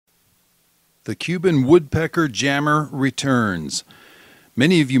The Cuban woodpecker jammer returns.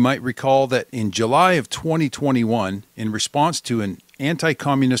 Many of you might recall that in July of 2021, in response to an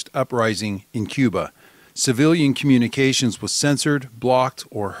anti-communist uprising in Cuba, civilian communications was censored, blocked,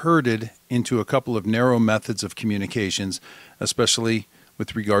 or herded into a couple of narrow methods of communications, especially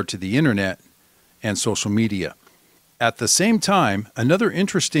with regard to the internet and social media. At the same time, another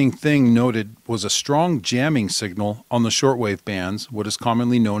interesting thing noted was a strong jamming signal on the shortwave bands, what is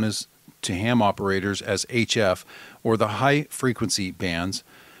commonly known as to ham operators as HF, or the high-frequency bands.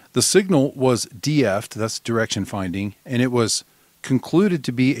 The signal was DF'd, that's direction finding, and it was concluded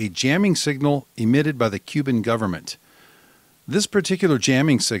to be a jamming signal emitted by the Cuban government. This particular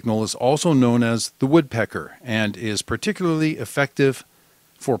jamming signal is also known as the woodpecker and is particularly effective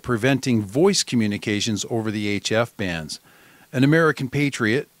for preventing voice communications over the HF bands. An American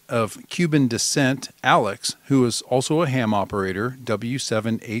patriot of Cuban descent, Alex, who is also a ham operator,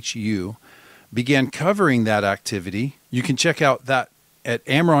 W7HU, began covering that activity. You can check out that at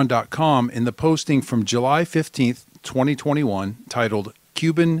AmRRON.com in the posting from July 15th, 2021, titled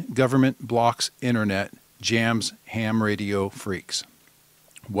Cuban Government Blocks Internet, Jams Ham Radio Freaks.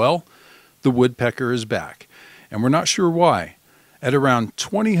 Well, the woodpecker is back, and we're not sure why. At around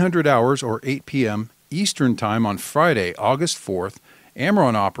 2000 hours or 8 p.m. Eastern Time on Friday, August 4th,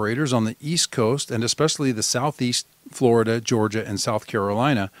 AmRRON operators on the East Coast and especially the Southeast Florida, Georgia, and South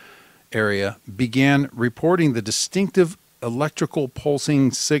Carolina area began reporting the distinctive electrical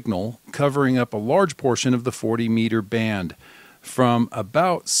pulsing signal covering up a large portion of the 40-meter band from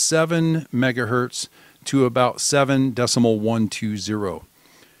about 7 megahertz to about 7.120.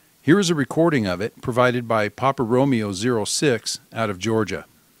 Here is a recording of it provided by Papa Romeo 06 out of Georgia.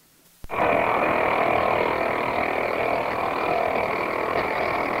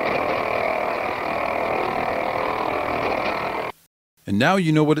 And now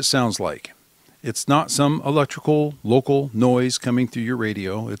you know what it sounds like. It's not some electrical local noise coming through your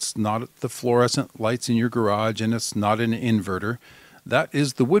radio. It's not the fluorescent lights in your garage, and it's not an inverter. That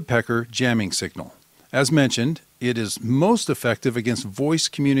is the woodpecker jamming signal. As mentioned, it is most effective against voice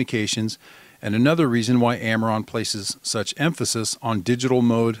communications, and another reason why AmRRON places such emphasis on digital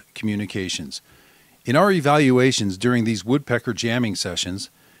mode communications. In our evaluations during these woodpecker jamming sessions,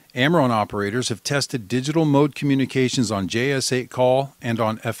 AmRRON operators have tested digital mode communications on JS8 call and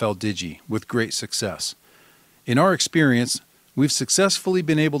on FLDigi with great success. In our experience, we've successfully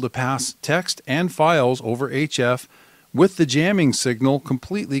been able to pass text and files over HF with the jamming signal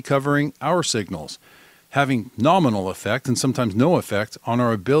completely covering our signals, having nominal effect and sometimes no effect on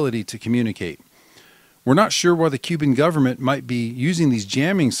our ability to communicate. We're not sure why the Cuban government might be using these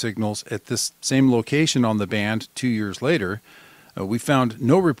jamming signals at this same location on the band 2 years later. We found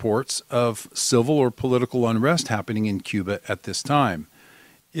no reports of civil or political unrest happening in Cuba at this time.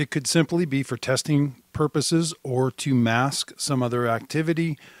 It could simply be for testing purposes or to mask some other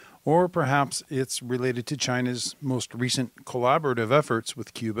activity, or perhaps it's related to China's most recent collaborative efforts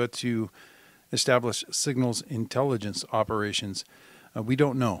with Cuba to establish signals intelligence operations. We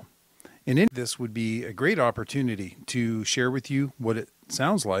don't know. And this would be a great opportunity to share with you what it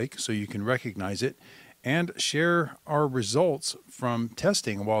sounds like so you can recognize it, and share our results from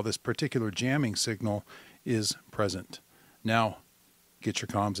testing while this particular jamming signal is present. Now, get your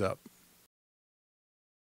comms up.